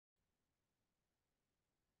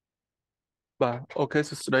Bà, ok,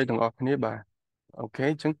 sau đây thằng ngọc này bà. Ok,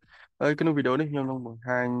 chứ ơi cái video này nhưng nó bằng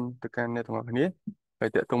hai từ can này thằng ngọc này. Vậy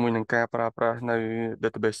tại tôi mình ca para nơi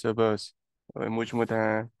database servers. Rồi mua chúng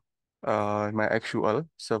ta MySQL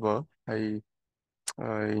server hay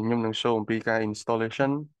nhưng năng show một cái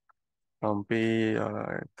installationពី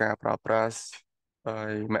ការប្រើប្រាស់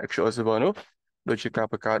MySQL server នោះដូចជាការ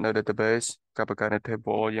បង្កើតនៅ database ការបង្កើតនៅ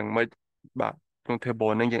table យ៉ាងម៉េចបាទក្នុង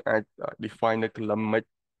table ហ្នឹងយើងអាច define នៅ column ម៉េច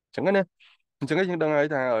អញ្ចឹងណាអញ្ចឹងយើងដឹងហើយ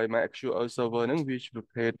ថាMySQL server ហ្នឹងវាជាប្រ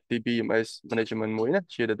ភេទ DBMS management មួយណា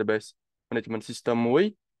ជា database management system មួយ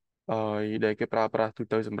ដែលគេប្រើប្រាស់ទូ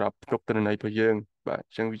ទៅសម្រាប់ផ្ទុកទិន្នន័យរបស់យើងបាទ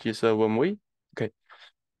អញ្ចឹងវាជា server មួយអូខេ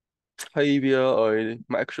ហើយវា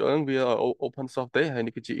MySQL ហ្នឹងវា open source ទេហើយ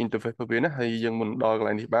នេះគឺជា interface របស់វាណាហើយយើងមិនដល់កន្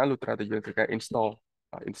លែងនេះបានលុះត្រាតែយើងត្រូវការ install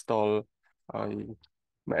ហើយ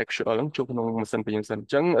MySQL ហ្នឹងជួបក្នុងម៉ាស៊ីនរបស់យើងសិនអ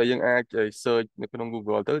ញ្ចឹងយើងអាច search នៅក្នុង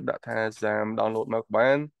Google ទៅដាក់ថា XAMPP download មក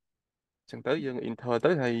បានអញ្ចឹងទៅយើង enter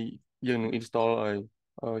ទៅហើយយើងនឹង install ឲ្យ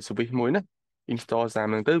service មួយណា install XAMPP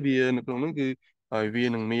ហ្នឹងទៅវានៅក្នុងហ្នឹងគឺហើយវា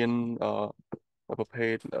នឹងមានប្រភេ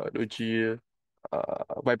ទដូចជា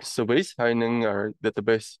web service ហើយនឹង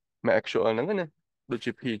database MySQL ហ្នឹងណាដូច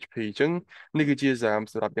ជា PHP អញ្ចឹងនេះគឺជាសារ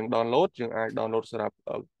សម្រាប់យើង download យើងអាច download សម្រាប់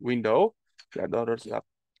Windows អាច download សម្រាប់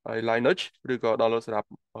Linux ឬក៏ download សម្រាប់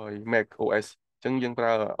Mac OS អញ្ចឹងយើងប្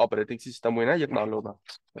រើ operating system មួយណាយើង download មក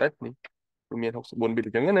បាទនេះវាមាន64 bit អ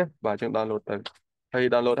ញ្ចឹងណាបាទអញ្ចឹង download ទៅហើយ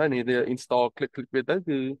download ហើយនេះ install click វាទៅ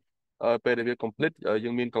គឺពេលដែលវា complete យើ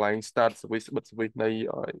ងមានកន្លែង start service បិទ service នៃ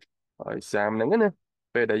SAM ហ្នឹងណា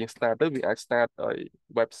ពេលដែលយើង start ទៅវាអាច start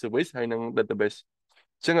web service ហើយនឹង database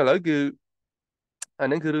អញ្ចឹងឥឡូវគឺអា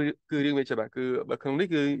ហ្នឹងគឺរឿងវាច្បាស់គឺបើក្នុងនេះ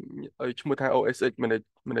គឺឈ្មោះថា OSX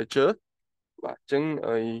Manager បាទអញ្ចឹង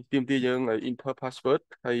ទាមទារយើងឲ្យ enter password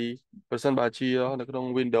ហើយប្រសិនបើជានៅក្នុង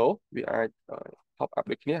Windows វាអាច pop up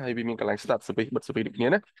ដូចគ្នាហើយវាមានកន្លែង start service បិទ service ដូចគ្នា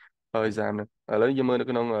ណាហើយexam ហ្នឹងឥឡូវយើងមើលនៅ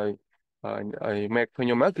ក្នុងMac ខ្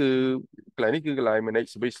ញុំមកគឺកន្លែងនេះគឺកន្លែង manage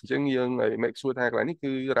service អញ្ចឹងយើងmake sure ថាកន្លែងនេះ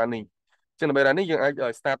គឺ running អញ្ចឹងដើម្បី running យើងអា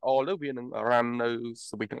ច start all ទៅវានឹង run នៅ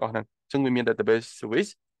service ទាំងអស់ហ្នឹងអញ្ចឹងវាមាន database service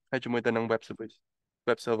ហើយជាមួយទៅនឹង web service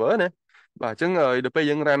web server ណាបាទអញ្ចឹងដល់ពេល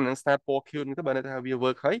យើង run នឹង start 4 queue ហ្នឹងទៅបើនៅថាវា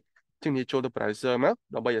work ហើយជាងនេះចូលទៅ browser មក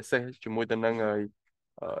ដើម្បី access ជាមួយទៅនឹង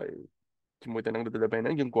ជាមួយទៅនឹង database ហ្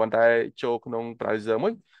នឹងយើងគ្រាន់តែចូលក្នុង browser មួ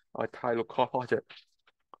យឲ្យ type localhost ចេះ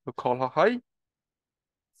localhost ហើយ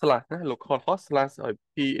slash ណា localhost slash ឲ្យ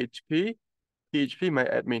php my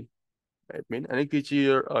admin អានេះគឺជា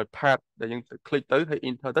path ដែលយើង click ទៅហើយ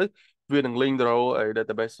enter ទៅវានឹង link ទៅ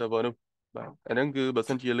database server នោះបាទអាហ្នឹងគឺបើ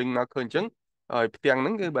សិនជា link មកឃើញអញ្ចឹងហើយផ្ទាំងហ្នឹ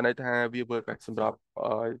ងគឺបើន័យថាវា work សម្រាប់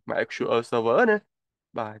MySQL server ណា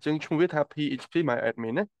បាទអញ្ចឹងឈ្មោះវាថា PHP my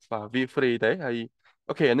admin ណាបាទវា free ទេហើយ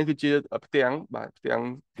អូខេអានេះគឺជាផ្ទាំងបាទផ្ទាំង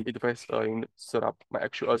interface សម្រាប់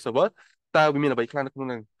MySQL server តើវាមានអ្វីខ្លះនៅក្នុង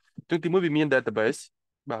ហ្នឹងអញ្ចឹងទីមួយវាមាន database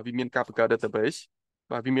បាទវាមានការបង្កើត database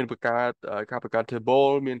បាទវាមានបង្កើតការបង្កើត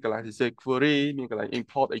table មានកន្លែង query មានកន្លែង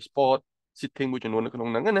import export setting មួយចំនួននៅក្នុង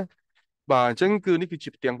ហ្នឹងណាបាទអញ្ចឹងគឺនេះគឺជា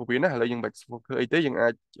ផ្ទាំងពោះវៀនណាឥឡូវយើងមិនបាច់ធ្វើអីទេយើងអា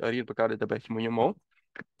ចរៀនបង្កើត database ជាមួយខ្ញុំមក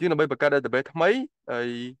ជាងដើម្បីបង្កើត database ថ្មីហើយ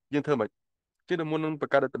យើងធ្វើមិនជាមុននឹងប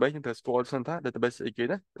ង្កើត database យើងត្រូវស្គាល់សិនថា database អីគេ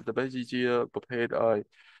ណា database ជាប្រភេទឲ្យ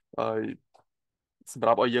សម្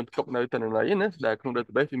រាប់ឲ្យយើងផ្ទុកនៅទិន្នន័យណាដែលក្នុង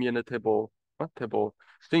database វាមាននៅ table អញ្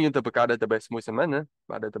ចឹងយើងត្រូវបង្កើត database មួយសិនណា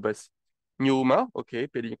បាទ database new មកអូខេ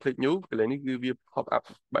ពេលយើង click new កន្លែងនេះគឺវា pop up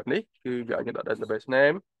បែបនេះគឺវាឲ្យយើងដាក់ database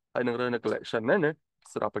name ហើយនឹងរើសនៅ collection ណា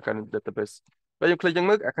សម្រាប់បង្កើត database ពេលយើង click ចឹង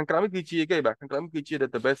មើលខាងក្រោមនេះគឺជាគេបាទខាងក្រោមគឺជា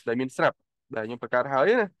database ដែលមានស្រាប់ដែលខ្ញុំបង្កើតហើ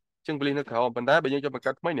យណាអញ្ចឹងបលីសនៅក្រោមប៉ុន្តែបើយើងចង់បង្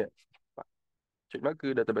កើតថ្មីនេះបាទចុចមកគឺ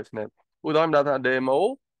database name ឧទាហរណ៍ខ្ញុំដាក់ថា demo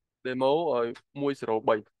ឲ្យ103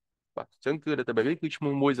បាទអញ្ចឹងគឺ database នេះគឺឈ្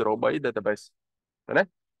មោះ103 database ណា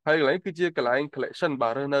ហើយកន្លែងគឺជាកន្លែង collection បា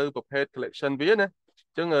ទរើសនៅប្រភេទ collection វាណា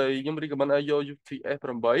អញ្ចឹងខ្ញុំ recommend ឲ្យយក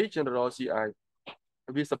UTF-8 General CI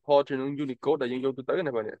វា support ជាមួយនឹង Unicode ដែលយើងយកទៅ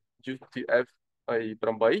ណាបាទនេះ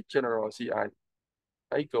UTF-8 General CI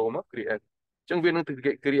ហើយ go មក create អញ្ចឹងវានឹង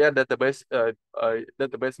create database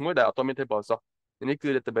database មួយដែលអត់ទាន់មាន table សោះនេះគឺ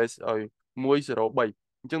database ឲ្យ103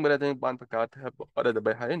អញ្ចឹងបើតែបានបង្កើត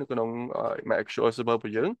database ហើយនៅក្នុង MySQL server រប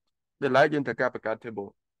ស់យើងដែលឡែកយើងត្រូវការបង្កើត table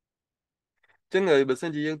ចឹងហើយបើសិ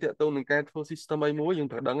នជាយើងតាក់ទងនឹងការធ្វើ system អីមួយយើង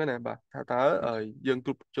ត្រូវដឹងហើយណាបាទថាតើយើងគ្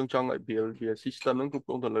រប់យើងចង់ឲ្យវា system ហ្នឹងគ្រប់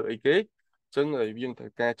គ្រងទៅលើអីគេចឹងហើយយើងត្រូ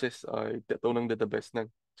វការចេះតាក់ទងនឹង database ហ្នឹង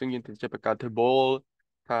ចឹងយើងត្រូវចេះបង្កើត table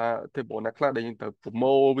ថា table ណាខ្លះដែលយើងត្រូវប្រ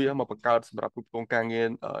មូលវាមកបង្កើតសម្រាប់គ្រប់គ្រងការងារ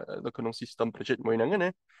នៅក្នុង system project មួយហ្នឹងណា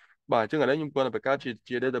បាទអញ្ចឹងឥឡូវខ្ញុំគាត់បង្កើត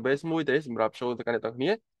ជា database មួយទេសម្រាប់ចូលទៅកាន់អ្នកទាំងគ្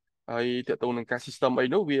នាហើយតាក់ទងនឹងការ system អី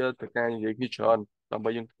នោះវាត្រូវការនិយាយគ្នាច្រើនដើម្បី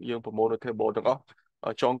យើងប្រមូលនៅ table ទាំងអស់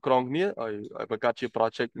ចងក្រងគ្នាឲ្យបង្កើតជា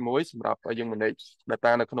project មួយសម្រាប់ឲ្យយើង manage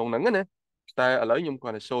data នៅក្នុងហ្នឹងណា តែឥឡូវខ្ញុំគា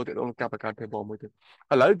ត់ទៅ show ទៅក្នុងការបង្កើត table មួយទៀត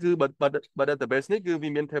ឥឡូវគឺបើ database នេះគឺវា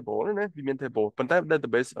មាន table ណាវាមាន table ប៉ុន្តែ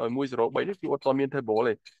database 103នេះគឺអត់ទាន់មាន table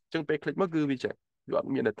ទេអញ្ចឹងពេល click មកគឺវាចេះវាអត់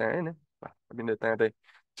មាន data ទេណាបាទអត់មាន data ទេ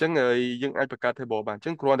អញ្ចឹងយើងអាចបង្កើត table បានអញ្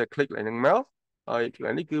ចឹងគ្រាន់តែ click កន្លែងហ្នឹងមកហើយកន្លែ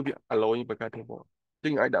ងនេះគឺវា allow យើងបង្កើត table អញ្ចឹ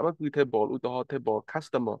ងអាចដាក់មកគឺ table ឧទាហរណ៍ table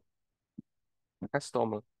customer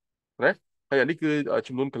ណាហើយអានេះគឺ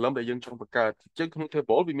ចំនួន column ដែលយើងចង់បង្កើតអញ្ចឹងក្នុង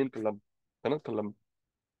table វាមាន column ហ្នឹង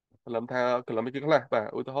column ថា column នេះគឺខ្លះបាទ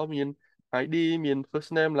ឧទាហរណ៍មាន ID មាន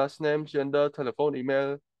first name last name gender telephone email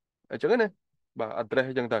អញ្ចឹងណាបាទ address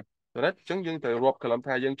អញ្ចឹងទៅណាអញ្ចឹងយើងត្រូវរាប់ column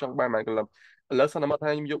ថាយើងចង់បានប៉ុន្មាន column ឥឡូវសន្មតថា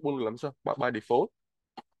ខ្ញុំយក4 column ចុះបាទ by default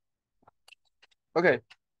អូខេ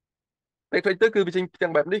ពេលឃើញទៅគឺវាចេញផ្ទាំ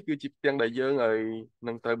ងបែបនេះគឺជាផ្ទាំងដែលយើងឲ្យ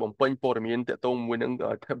នឹងត្រូវបំពេញព័ត៌មានតាក់ទងមួយនឹង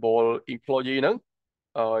table employee ហ្នឹង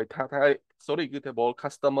ថា sorry គឺ table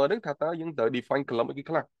customer ហ្នឹងថាតើយើងត្រូវ define column អីគេ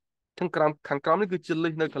ខ្លះខាងក្រោមនេះគឺជា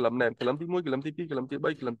list នៅ column name column ទី1 column ទី2 column ទី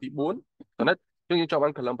3 column ទី4តើណាយើងចង់បា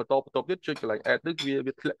ន column បន្តទៀតចុចកន្លែង add ទៅ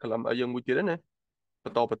វាធ្លាក់ column ឲ្យយើងមួយទៀតណាប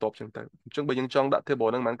ន្តចឹងទៅអញ្ចឹងបើយើងចង់ដាក់ table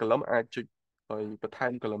ហ្នឹងបាន column អាចចុចឲ្យបន្ថែ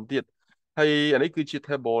ម column ទៀតហើយអានេះគឺជា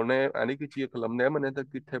table name អានេះគឺជា column name ហ្នឹងទៅ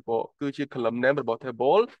គឺ table គឺជា column name របស់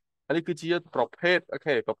table អានេះគឺជាប្រភេទអូ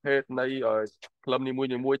ខេប្រភេទនៃ column នី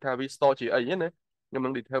មួយថាវា store ជាអីណាខ្ញុំនឹ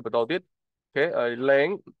ង detail បន្តទៀតអូខេហើយ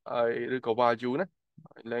length ឬក៏ value ណា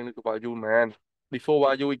length ឬក៏ value ហ្មង before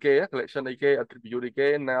value អីគេ collection អីគេ attribute អីគេ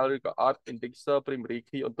null ឬក៏ odd indexer primary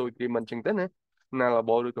key auto increment ចឹងទៅណា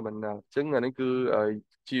nullable ឬក៏មិន null អញ្ចឹងអានេះគឺ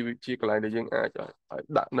ជាកន្លែងដែលយើងអាច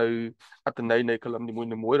ដាក់នៅអត្ថន័យនៃ column នី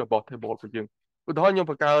មួយៗរបស់ table របស់យើងឧទាហរណ៍ខ្ញុំ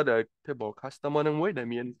បង្កើត table customer នឹងមួយដែល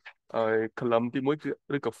មាន column ទី1គឺ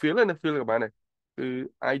ឬក៏ field ណា field ក៏បានដែរគឺ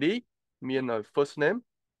ID មាន first name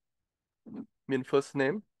មាន first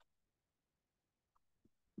name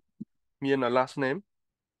មាន last name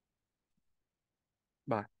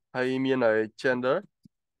បាទហើយមាន gender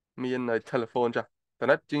មាន telephone ចាស់តែ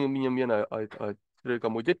ណាជាងខ្ញុំមានឬក៏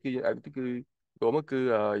មួយទៀតគឺរួមមកគឺ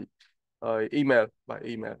email បាទ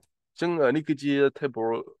email អញ្ចឹងនេះគឺជា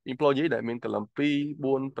table employee ដែលមាន column 2 4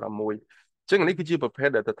 6អញ្ចឹងនេះគឺជាប្រភេទ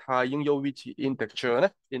ដែលទៅថាយើងយកវាជា integer ណា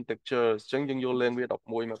integer អញ្ចឹងយើងយកលេងវា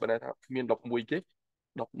11មកប៉ុន្តែថាមាន11គេ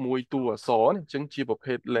11តួអក្សរណាអញ្ចឹងជាប្រ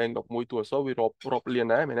ភេទលេង11តួអក្សរវារាប់លាន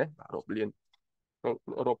ដែរមែនទេបាទរាប់លាន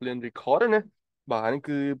រាប់លាន record ណាបាទនេះ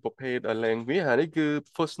គឺប្រភេទ language ហើយនេះគឺ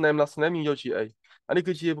first name last name យើងយកជាអីអានេះ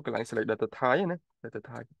គឺជាកន្លែង select data type ណា data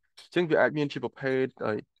type អញ្ចឹងវាអាចមានជាប្រភេទ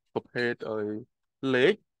លេ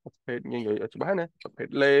ខប្រភេទយើងនិយាយឲ្យច្បាស់ណាប្រភេទ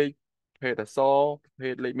លេខប្រភេទអក្សរប្រភេ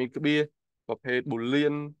ទលេខមានក្បៀសប្រភេទ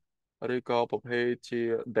boolean ឬក៏ប្រភេទជា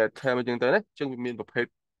data អញ្ចឹងទៅណាអញ្ចឹងវាមានប្រភេទ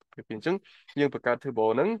អញ្ចឹងយើងបង្កើត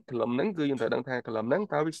table ហ្នឹង column ហ្នឹងគឺយើងត្រូវដឹងថា column ហ្នឹង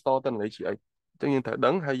តើវា store ទៅនឹងអីជាអីអញ្ចឹងយើងត្រូវ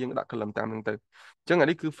ដឹងហើយយើងដាក់ column តាមហ្នឹងទៅអញ្ចឹងអា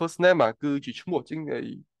នេះគឺ first name បាទគឺជាឈ្មោះអញ្ចឹង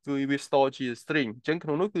គឺវា store ជា string អញ្ចឹងក្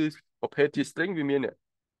នុងនោះគឺប្រភេទជា string វាមាន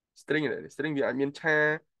string វាអាចមានឆា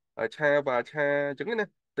វ៉ាឆាអញ្ចឹងណា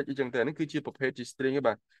តិចអញ្ចឹងទៅនេះគឺជាប្រភេទជា string ទេ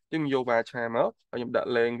បាទអញ្ចឹងយកវ៉ាឆាមកហើយខ្ញុំដាក់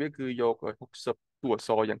length វាគឺយក60តួអក្ស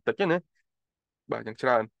រយ៉ាងតិចណាបាទយ៉ាងច្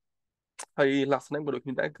រើនហើយ last name ក៏ដូចគ្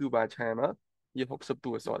នាដែរគឺវ៉ាឆាមកយក60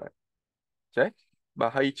តួអក្សរដែរចេះបា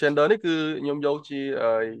ទហើយ gender នេះគឺខ្ញុំយកជា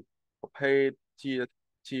ប្រភេទ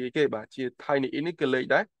ជាគេបាទជា tiny int នេះគឺលេខ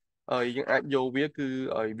ដែរហើយយើងអាចយកវាគឺ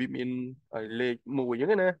វាមានលេខ1អញ្ចឹ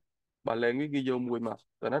ងណាបាទលេខនេះគឺយកមួយមក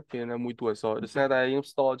តែណាគេនៅមួយតួអក្សរដោយសារតែយើង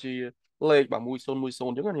store ជាលេខបាទ1010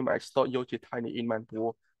អញ្ចឹងខ្ញុំអាច store យកជា tiny int បានព្រោះ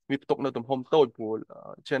វាផ្ទុកនៅទំហំតូចព្រោះ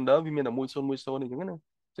gender វាមានតែ1010អញ្ចឹងណា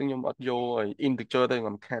អញ្ចឹងខ្ញុំអត់យក integer ទៅខ្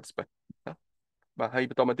ញុំខាត space បាទហើយ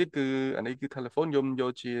បន្តមកទៀតគឺអានេះគឺ telephone ខ្ញុំយ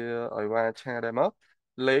កជាឲ្យវ៉ាឆាដែរមក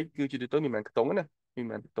លេខគឺជាទូទៅមានមិនខ្ទង់ណាមាន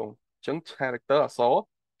មិនខ្ទង់អញ្ចឹង character អក្សរ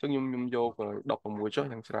អញ្ចឹងខ្ញុំយក16ចុះ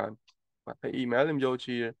យ៉ាងច្រើនបាទហើយ email ខ្ញុំយក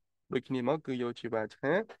ជាដូចគ្នាមកគឺយកជាវ៉ា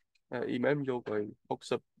ឆា email ខ្ញុំយកឲ្យ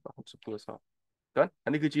60តួអក្សរតើអា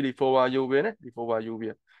នេះគឺជា default value វាណា default value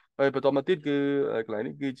វាហើយបន្តមកទៀតគឺកន្លែង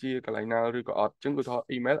នេះគឺជាកន្លែង null ឬក៏អត់អញ្ចឹងឧទាហរណ៍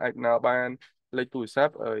email អាច null បានលេខទូរស័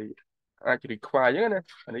ព្ទអាច require អញ្ចឹងណា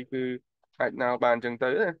អានេះគឺអាច null បានអញ្ចឹងទៅ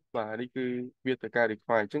ណាបាទនេះគឺវាទៅការ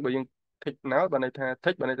require អញ្ចឹងបើយើង tick null បានន័យថា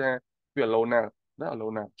tick បានន័យថាវា allow null ណា allow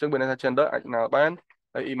null អញ្ចឹងបើន័យថា gender អាច null បាន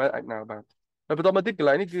ហើយ email អាច null បានហើយបន្តមកទៀតកន្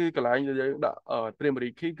លែងនេះគឺកន្លែងដែលយើងដាក់ primary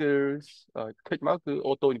key គឺ tick មកគឺ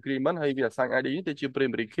auto increment ហើយវា assign ID នេះទៅជា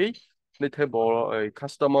primary key នៃ table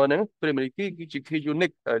customer ហ្នឹង primary key គឺជា key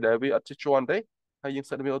unique ដែលវាអត់ចេះជាន់ទេហើយយើង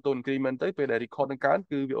set វា auto increment ទៅពេលដែល record នឹងកើន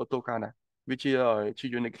គឺវា auto កើនដែរវាជា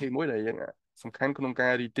unique key មួយដែលយើងសំខាន់ក្នុងកា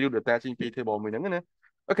រ retrieve data ចេញពី table មួយហ្នឹងណា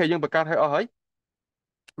អូខេយើងបង្កើតឲ្យអស់ហើយ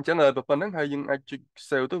អញ្ចឹងប៉ុណ្្នឹងហើយយើងអាចចុច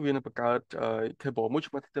save ទៅវានឹងបង្កើត table មួយ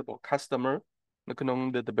ឈ្មោះ table customer នៅក្នុង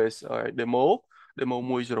database demo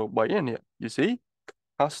 103នេះ you see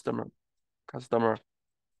customer customer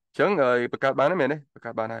ចឹងបង្កើតបានហ្នឹងមែនទេបង្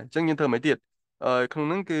កើតបានហើយចឹងយើងធ្វើមិនទៀតក្នុង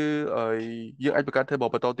ហ្នឹងគឺយើងអាចបង្កើត table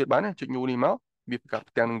បន្តទៀតបានណាចុច new នេះមកវាបង្កើត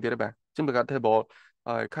ទាំងហ្នឹងទៀតដែរបាទចឹងបង្កើត table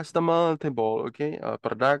customer table អូខេ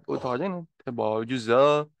product ឧទាហរណ៍ចឹងណា table user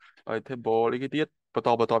table អីគេទៀតបន្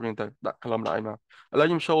តចឹងទៅដាក់ column ដាក់អីមកឥឡូវ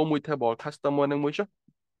ខ្ញុំ show មួយ table customer ហ្នឹងមួយចុះ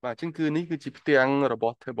បាទចឹងគឺនេះគឺជាផ្ទាំងរប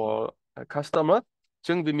ស់ table customer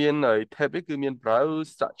ចឹងវាមានtab នេះគឺមាន browse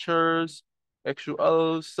structures SQL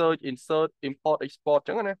search insert import export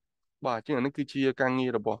ចឹងណាបាទជាងអានេះគឺជាការងា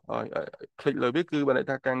ររបស់คลิกលើវាគឺបានន័យ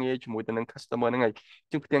ថាការងារជាមួយទៅនឹង customer ហ្នឹងហើយ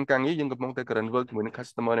ជាងផ្ទាំងការងារយើងកំពុងតែ current work ជាមួយនឹង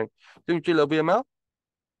customer ហ្នឹងជាងជួយលើវាមក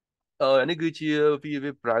នេះគឺជា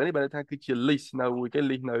វាប្រើនេះបានន័យថាគឺជា list នៅគេ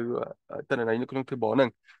list នៅតនន័យនៅក្នុង table ហ្នឹង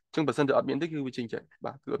អញ្ចឹងបើសិនជាអត់មានទេគឺវាចេញចេញ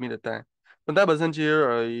បាទគឺអត់មាន data ប៉ុន្តែបើសិនជា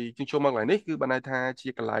ជាងចូលមកកន្លែងនេះគឺបានន័យថាជា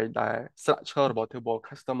កន្លែងដែល structure របស់ table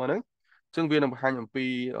customer ហ្នឹងអញ្ចឹងវានឹងបង្ហាញអំពី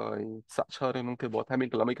structure ក្នុង table ថាមាន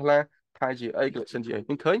column អីខ្លះថាជាអី collection ជាអីខ្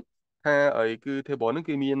ញុំឃើញថាគឺ table ហ្នឹង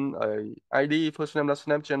គឺមានID first name last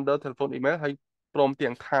name gender telephone email ហើយព្រម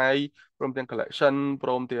ទាំង type ព្រមទាំង collection ព្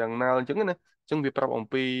រមទាំង null អញ្ចឹងណាអញ្ចឹងវាប្រាប់អំ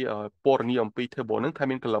ពីព័ត៌មានអំពី table ហ្នឹងថា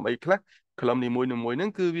មាន column អីខ្លះ column នីមួយៗហ្នឹង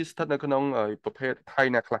គឺវាស្ថិតនៅក្នុងប្រភេទ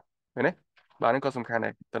type ណាខ្លះឃើញទេបាទហ្នឹងក៏សំខាន់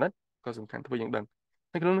ដែរតើណាក៏សំខាន់ធ្វើយើងដឹង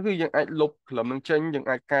ហើយក្នុងនោះគឺយើងអាចលុប column ហ្នឹងចេញយើង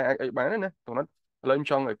អាចកែអាចអីបានណាតើណាឥឡូវខ្ញុំ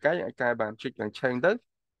ចង់ឲ្យកែអាចកែបានចុចឡើង change ទៅ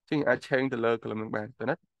ជាងអាច change ទៅលើ column ហ្នឹងបានតើ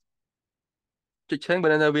ណាចុច change បើ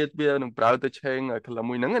នៅវានឹងប្រើទៅ change column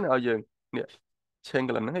មួយហ្នឹងណាឲ្យយើងនេះ change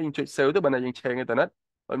column ហ្នឹងហើយយើងចុច save ទៅបើយើង change ទៅណា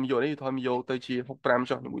ហើយខ្ញុំយកនេះថយមកយកទៅជា65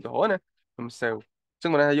ចុះមួយទៅហោណាខ្ញុំ save អញ្ចឹ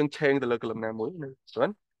ងបើថាយើង change ទៅលើ column ណាមួយណាស្រួល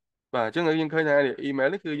បាទអញ្ចឹងយើងឃើញថា email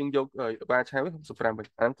នេះគឺយើងយកបាឆាវ65វិញ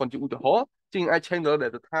អានគាត់ជាឧទាហរណ៍ជាងអាច change ទៅលើ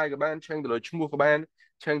data type ក៏បាន change ទៅលើឈ្មោះក៏បាន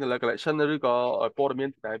change ទៅលើ collection ឬក៏ព័ត៌មាន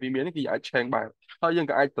ដែលវាមាននេះគឺអាច change បានហើយយើង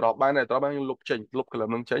ក៏អាច drop បានដែរ drop បានយើងលុបចេញលុប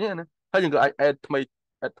column ហ្នឹងចេញណាហើយយើងក៏អាច add ថ្មី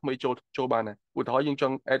add ថ្មីចូលបានដែរឧទាហរណ៍យើងច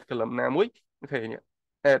ង់ add column ណាមួយអូខេនេះ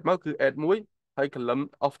add មកគឺ add មួយហើយ column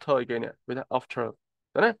after អីគេនេះវាថា after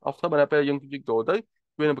ទៅណា after បើពេលយើងចូលទៅ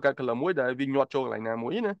វានឹងបង្កើត column មួយដែលវាញាត់ចូលកន្លែងណាមួ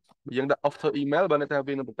យណាបើយើងដាក់ after email បើន័យថា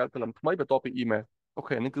វានឹងបង្កើត column ថ្មីបន្ទាប់ពី email អូ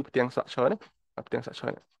ខេនេះគឺផ្ទាំង structure ណាផ្ទាំង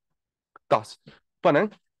structure ណាតោះប៉ុណ្ណឹង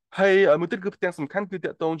ហើយមួយទៀតគឺផ្ទាំងសំខាន់គឺតា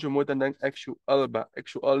ក់ទងជាមួយទៅនឹង SQL បាទ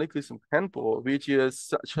SQL នេះគឺសំខាន់ព្រោះវាជា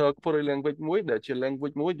structure query language មួយដែលជា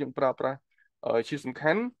language មួយយើងប្រើប្រាស់ជាសំ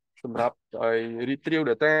ខាន់សម្រាប់retrieve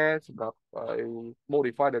data សម្រាប់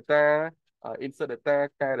modify data insert data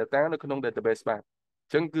កែ data នៅក្នុង database បាទអ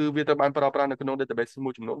ញ្ចឹងគឺវាត្រូវបានប្រើប្រាស់នៅក្នុង database មួ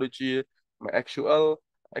យចំនួនដូចជា MySQL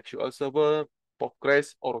SQL Server Postgres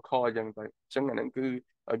Oracle អញ្ចឹងទៅអញ្ចឹងអាហ្នឹងគឺ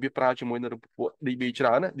វាប្រើជាមួយនៅពួក DB ច្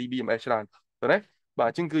រើនណា DBMS ច្រើនទៅណាបាទ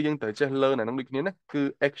អញ្ចឹងគឺយើងត្រូវចេះ learn អាហ្នឹងដូចគ្នាណាគឺ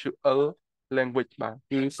SQL language បាទ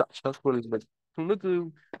គឺ structure language ក្នុងនោះគឺ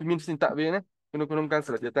មាន syntax វាណាក្នុងការ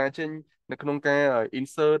select data ចេញនៅក្នុងការ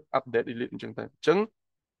insert update delete អញ្ចឹងទៅអញ្ចឹង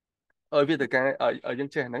វាទៅការឲ្យយើង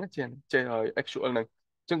ចេះហ្នឹងចេះឲ្យ actual ហ្នឹង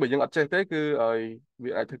អញ្ចឹងបើយើងអត់ចេះទេគឺឲ្យ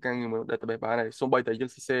វាអាចធ្វើការងារមួយ database បានហើយសូម្បីតែយើង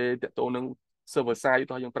សរសេរតាក់ទងនឹង server side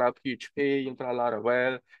តោះយើងប្រើ PHP យើងប្រើ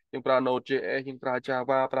Laravel យើងប្រើ Node.js យើងប្រើ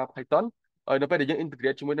Java ប្រើ Python ហើយនៅពេលដែលយើង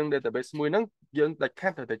integrate ជាមួយនឹង database មួយហ្នឹងយើងដាច់ខា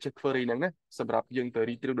តត្រូវតែចេះ query ហ្នឹងណាសម្រាប់យើងទៅ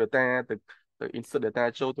retrieve data ទៅ insert data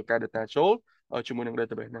ចូលទៅកែ data ចូលជាមួយនឹង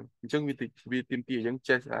database ហ្នឹងអញ្ចឹងវាទាមទារឲ្យយើង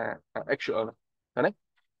ចេះactual ហ្នឹងណា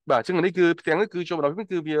បាទអញ្ចឹងនេះគឺផ្ទាំងនេះគឺចូលមកដល់វិញ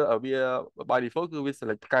គឺវា by default គឺវា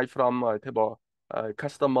select ផ្កាយ from table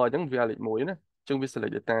customer អញ្ចឹងវាលេខ1ណាអញ្ចឹងវា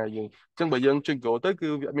select data យើងអញ្ចឹងបើយើងចុច go ទៅគឺ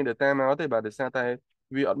វាអត់មាន data មកទេបាទដោយសារតែ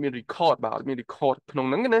វាអត់មាន record បាទអត់មាន record ក្នុង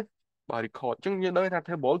ហ្នឹងណាបាទ record អញ្ចឹងយើងដឹងថា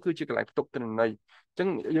table គឺជាកន្លែងផ្ទុកទិន្នន័យអញ្ចឹង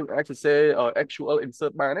យើងអាចសរសេរ actual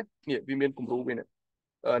insert បានណានេះវាមានគំរូវានេះ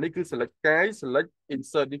នេះគឺ select កាយ select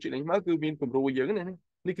insert យើងចុចនេះមកគឺមានគំរូយើងណា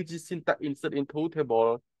នេះគឺជា syntax insert into table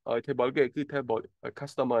table គេគឺ table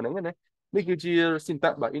customer ហ្នឹងណានេះគឺជា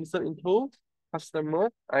syntax បាទ insert into customer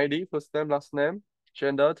ID first name last name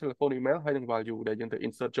gender telephone email ហើយនឹង value ដែលយើងទៅ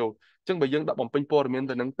insert ចូលអញ្ចឹងបើយើងដាក់បំពេញព័ត៌មាន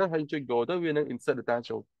ទៅនឹងទៅហើយចុច go ទៅវានឹង insert data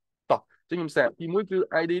ចូលតោះអញ្ចឹងខ្ញុំសាកទី1គឺ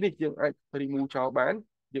ID នេះយើងអាច remove ចោលបាន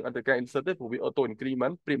យើងអត់ត្រូវការ insert ទេព្រោះវា auto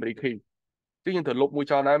increment primary key អញ្ចឹងយើងត្រូវលុបមួយ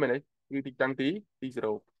ចោលដែរមែនទេគឺទីតាំងទី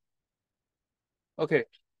0អូខេ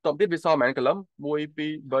តបទៀតវាសល់ប៉ុន្មាន column 1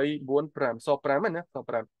 2 3 4 5សល់5ហ្នឹងណាសល់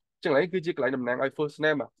5អញ្ចឹងឥឡូវគឺជាកន្លែងតំណាងឲ្យ first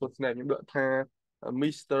name បាទ first name ខ្ញុំដាក់ថា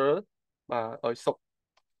Mr បាទឲ្យសុក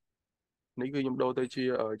នេះគឺខ្ញុំដូរទៅជា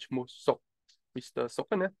ឈ្មោះសុក Mr សុក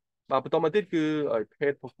ណាបាទបន្តមកទៀតគឺ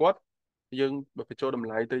page របស់គាត់យើងបញ្ចូលតម្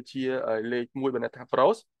លៃទៅជាលេខ1បណ្ឌិតថា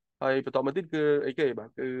pros ហើយបន្តមកទៀតគឺអីគេបាទ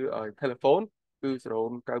គឺ telephone គឺ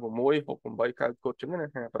096 68 9កូដចឹងណា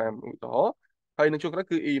55ឧទាហរណ៍ហើយនឹងចុងក្រោយ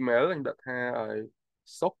គឺ email ខ្ញុំដាក់ថា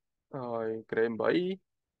សុកហើយ grade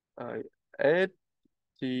 8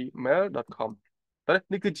 gmail.com តែ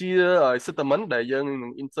នេះគឺជា settlement ដែលយើងនឹ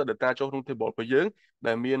ង insert data ចូលក្នុង table របស់យើង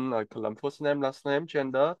ដែលមាន column first name last name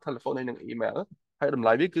gender telephone ហើយនិង email ហើយតម្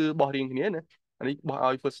លៃវាគឺបោះរៀងគ្នាណាអានេះបោះ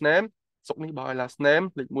ឲ្យ first name សុកនេះបោះឲ្យ last name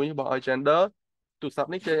លេខ1នេះបោះឲ្យ gender ទូរស័ព្ទ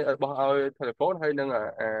នេះគេបោះឲ្យ telephone ហើយនិង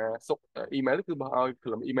សុក email គឺបោះឲ្យ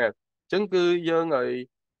column email អញ្ចឹងគឺយើង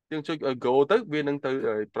ចុច go ទៅវានឹងទៅ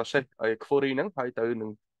process query ហ្នឹងហើយទៅនឹង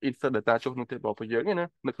insert data ចូលក្នុង table របស់យើងណា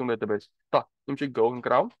នៅក្នុង database តោះខ្ញុំចុច go ខាង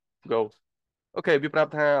ក្រោម go អូខេវាប្រា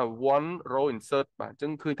ប់ថា one row insert បាទអញ្ចឹ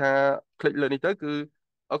ងឃើញថា click លើនេះទៅគឺ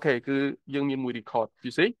អូខេគឺយើងមានមួយ record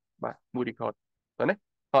you see បាទមួយ record តើណា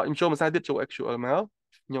ហើយខ្ញុំចូលភាសាទៀតចូល SQL មក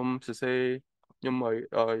ខ្ញុំសរសេរខ្ញុំឲ្យ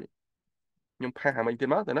ខ្ញុំផាសអាមិញទៀត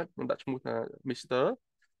មកតើណាខ្ញុំដាក់ឈ្មោះថា Mr.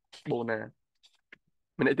 Bona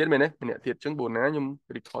ម្នាក់ទៀតមែនទេម្នាក់ទៀតអញ្ចឹង Bona ខ្ញុំ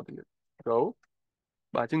record ទៀត go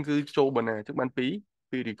បាទអញ្ចឹងគឺចូល Bona អញ្ចឹងបានពី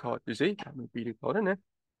record you see បានពី record ណា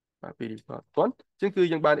បាទពី record គាត់អញ្ចឹងគឺ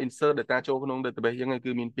យើងបាន insert data ចូលក្នុង database យើងហើយ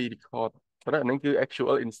គឺមានពីរ record ប៉ុន្តែអាហ្នឹងគឺ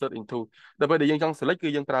actual insert into ដល់ពេលដែលយើងចង់ select គឺ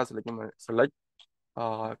យើងប្រើ select ហ្នឹងមក select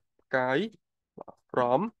ផ្កាយ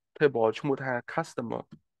from table ឈ្មោះថា customer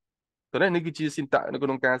តើនេះគឺជា syntax នៅក្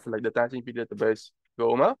នុងការ select data ចេញពី database go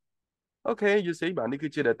មកអូខេ you see បាទនេះគឺ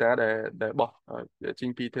ជា data ដែលបោះចេញ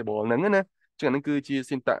ពី table ហ្នឹងណាអញ្ចឹងហ្នឹងគឺជា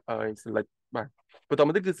syntax select បាទបន្តម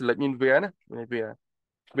កទៀតគឺ select មាន where ណាមាន where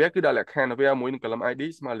វាគឺដាក់លក្ខខណ្ឌវាមួយនឹង column ID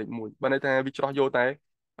ស្មើលេខ1បើន័យថាវាច្រោះយកតែ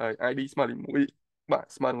ID ស្មើលេខ1បាទ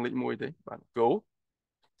ស្មើនឹងលេខ1ទេបាទ go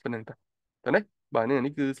ប៉ុណ្្នឹងតើនេះបាទ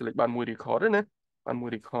នេះគឺ select បានមួយ record ទេណាបានមួយ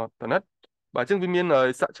record តើណាបាទអញ្ចឹងវាមាន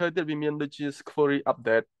សាក់ឆើទៀតវាមានដូចជា query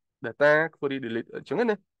update data query delete អញ្ចឹង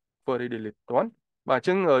ណា query delete តន់បាទអញ្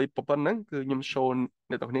ចឹងប៉ុណ្្នឹងគឺខ្ញុំ show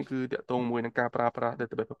អ្នកទាំងនេះគឺតាក់ទងមួយនឹងការប្រើប្រាស់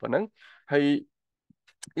database ប៉ុណ្្នឹងហើយ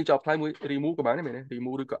យើងចោល apply មួយ remove ក៏បានដែរមែនទេ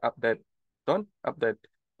remove ឬក៏ update តន់ update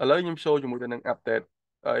ឥឡូវខ្ញុំ show ជាមួយទៅនឹង update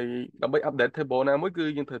ហើយដើម្បី update table ណាមួយគឺ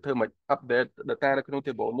យើងត្រូវធ្វើម៉េច update data នៅក្នុង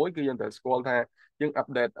table មួយគឺយើងត្រូវស្គាល់ថាយើង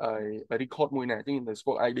update record មួយណាអញ្ចឹងយើងត្រូវស្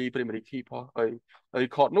គាល់ ID primary key ផងហើយ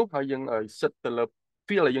record នោះហើយយើង set ទៅលើ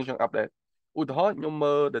field ដែលយើងចង់ update ឧទាហរណ៍ខ្ញុំ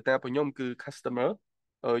មើល data របស់ខ្ញុំគឺ customer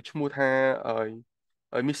ឈ្មោះថា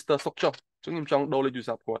Mr. សុកចុះអញ្ចឹងខ្ញុំចង់ដូរលេខទូរ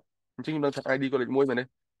ស័ព្ទគាត់អញ្ចឹងខ្ញុំដឹងថា ID គាត់លេខ1មែនទេ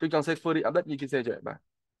គឺចង់ set query update យើងគេ set ចេះបាទ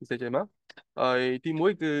គេ set ចេះមកហើយទី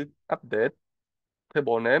1គឺ update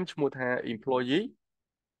table name ឈ្មោះថា employee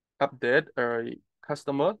update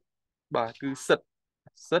customer បាទគឺ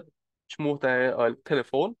set ឈ្មោះតែ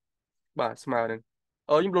telephone បាទស្មើនឹង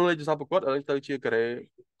ខ្ញុំលងលេខទូរស័ព្ទប្រកបឥឡូវទៅជាការ៉េ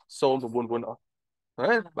099អស់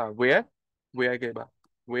ហើយបាទ where គេបាទ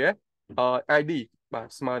where ID បាទ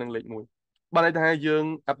ស្មើនឹងលេខ1បានន័យថាយើង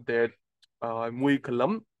update មួយ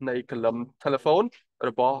column នៃ column telephone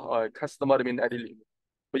របស់ customer ដែលមាន ID លេខ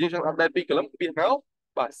1បើយើងចង់ update ពី column ក្បៀសមក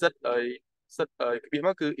បាទ set ក្បៀសម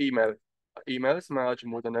កគឺ email ស្មើជា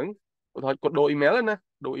មួយទៅនឹងឧទាហរណ៍គាត់ដូរ email ណា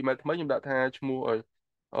ដូរ email ថ្មីខ្ញុំដាក់ថាឈ្មោះឲ្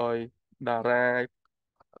យតា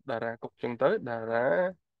រាកុកចឹងទៅតារា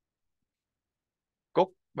កុក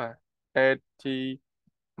បាទ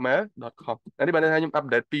 @gmail.com អានេះបានន័យថាខ្ញុំ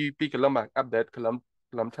update ពី column បាទ update column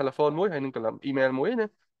telephone មួយហើយនិង column email មួយណា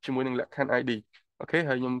ជាមួយនឹងលក្ខខណ្ឌ ID អូខេ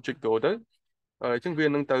ហើយខ្ញុំចុច go ទៅអញ្ចឹងវា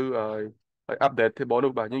នឹងទៅupdate table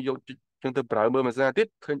នោះបាទយើងយកចឹងទៅប្រើមើលមួយសារទៀត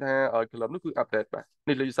ឃើញថា column នោះគឺ update បាទ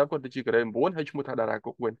នេះលេខទូរស័ព្ទគាត់ទៅជាការ៉េ9ហើយឈ្មោះថាតារា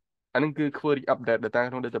គុកវិញអានឹងគឺ query update data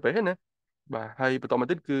ក្នុង database ណាបាទហើយបន្តមក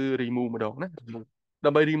ទៀតគឺ remove ម្ដងណា remove ដើ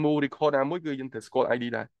ម្បី remove record ណាមួយគឺយើងត្រូវស្គាល់ ID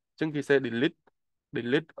ដែរអញ្ចឹងគេ say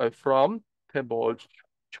delete from table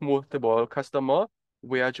ឈ្មោះ table customer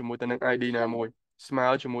where ជាមួយទៅនឹង ID ណាមួយស្មើ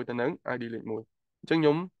ជាមួយទៅនឹង ID លេខ1អញ្ចឹងខ្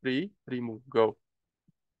ញុំ remove go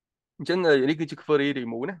អញ្ចឹងនេះគឺជា query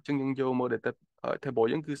remove ណាអញ្ចឹងយើងយកមក data table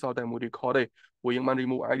យើងគឺសល់តែមួយ record ទេព្រោះយើងបាន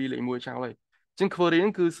remove ID លេខ1ចោលហើយអញ្ចឹង query ហ្នឹ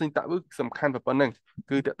ងគឺ syntax វាសំខាន់ប៉ុណ្ណឹង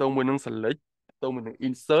គឺតកតងមួយនឹង select តកតងមួយនឹង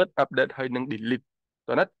insert update ហើយនឹង delete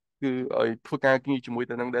តើណាគឺឲ្យធ្វើការងារជាមួយ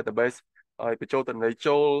ទៅនឹង database ឲ្យបញ្ចូលតំណែង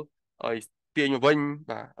ចូលឲ្យទាញមកវិញ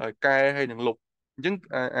បាទឲ្យកែហើយនឹងលុបអញ្ចឹង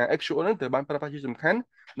actual ហ្នឹងត្រូវបានប្រើប្រាស់ជាសំខាន់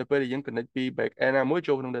នៅពេលដែលយើង connect ពី back end ណាមួយ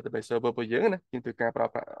ចូលក្នុង database server របស់យើងណាយើងត្រូវការប្រើ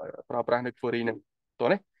ប្រាស់នៅ query ហ្នឹងតោះ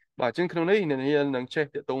ណាបាទអញ្ចឹងក្នុងនេះអ្នកនាងនឹងចេះ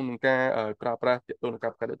តាក់ទងនឹងការប្រើប្រាស់តាក់ទងនឹងកា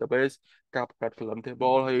របង្កើត database ការបង្កើត column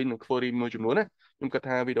table ហើយនឹង query មួយចំនួនណាខ្ញុំគិត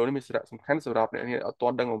ថាវីដេអូនេះមានសារៈសំខាន់សម្រាប់អ្នកនាងអត់ទា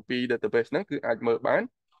ន់ដឹងអំពី database ហ្នឹងគឺអាចមើលបាន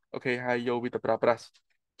អូខេហើយយកវាទៅប្រើប្រាស់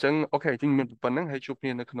អញ្ចឹងអូខេអញ្ចឹងមានប៉ុណ្្នឹងហើយជួបគ្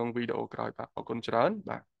នានៅក្នុងវីដេអូក្រោយបាទអរគុណច្រើន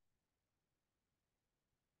បាទ